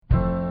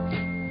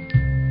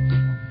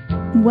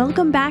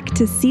Welcome back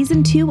to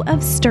Season 2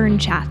 of Stern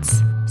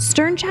Chats.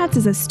 Stern Chats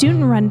is a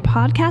student-run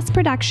podcast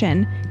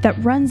production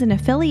that runs in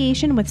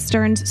affiliation with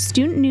Stern's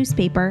student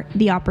newspaper,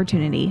 The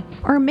Opportunity.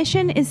 Our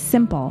mission is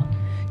simple: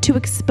 to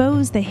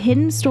expose the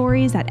hidden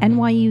stories at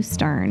NYU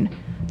Stern,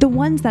 the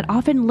ones that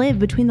often live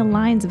between the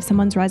lines of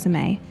someone's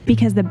resume,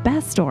 because the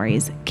best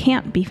stories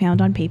can't be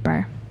found on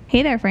paper.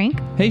 Hey there, Frank.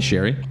 Hey,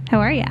 Sherry. How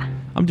are ya?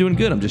 I'm doing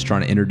good. I'm just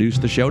trying to introduce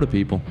the show to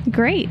people.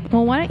 Great.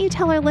 Well, why don't you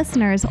tell our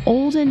listeners,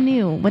 old and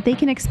new, what they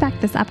can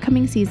expect this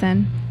upcoming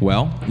season?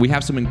 Well, we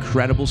have some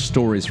incredible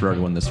stories for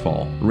everyone this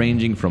fall,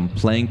 ranging from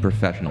playing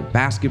professional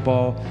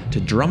basketball, to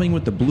drumming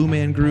with the Blue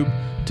Man Group,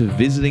 to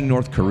visiting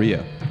North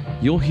Korea.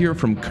 You'll hear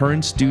from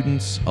current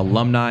students,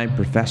 alumni,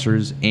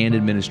 professors, and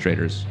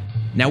administrators.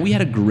 Now, we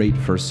had a great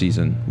first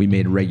season. We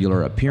made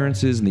regular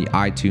appearances in the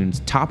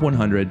iTunes Top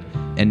 100,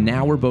 and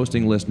now we're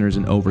boasting listeners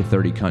in over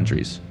 30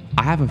 countries.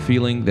 I have a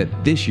feeling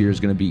that this year is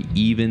going to be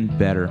even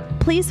better.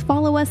 Please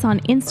follow us on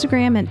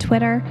Instagram and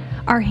Twitter.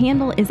 Our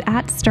handle is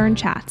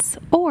 @SternChats,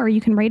 or you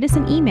can write us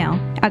an email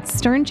at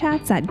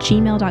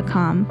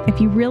sternchats@gmail.com.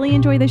 If you really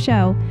enjoy the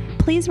show,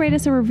 please rate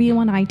us a review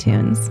on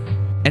iTunes.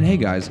 And hey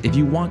guys, if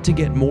you want to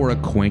get more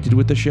acquainted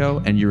with the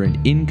show and you're an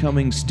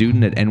incoming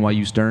student at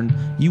NYU Stern,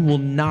 you will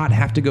not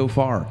have to go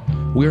far.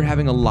 We're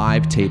having a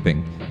live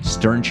taping,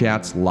 Stern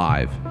Chats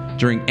Live,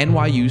 during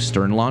NYU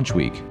Stern Launch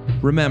Week.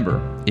 Remember,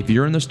 if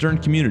you're in the Stern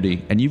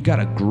community and you've got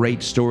a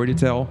great story to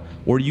tell,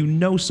 or you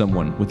know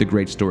someone with a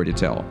great story to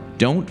tell,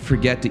 don't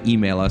forget to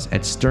email us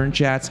at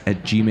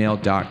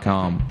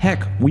sternchats@gmail.com.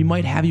 Heck, we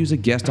might have you as a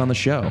guest on the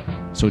show,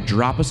 so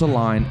drop us a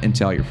line and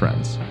tell your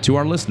friends. To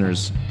our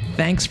listeners,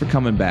 thanks for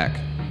coming back,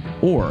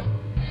 or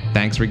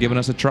thanks for giving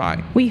us a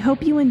try. We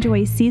hope you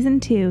enjoy Season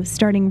 2,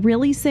 starting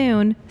really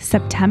soon,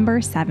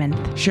 September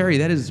 7th. Sherry,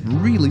 that is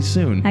really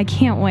soon. I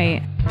can't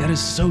wait. That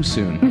is so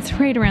soon. It's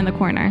right around the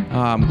corner.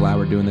 I'm glad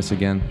we're doing this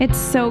again. It's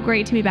so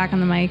great to be back on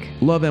the mic.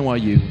 Love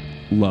NYU.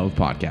 Love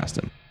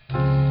podcasting.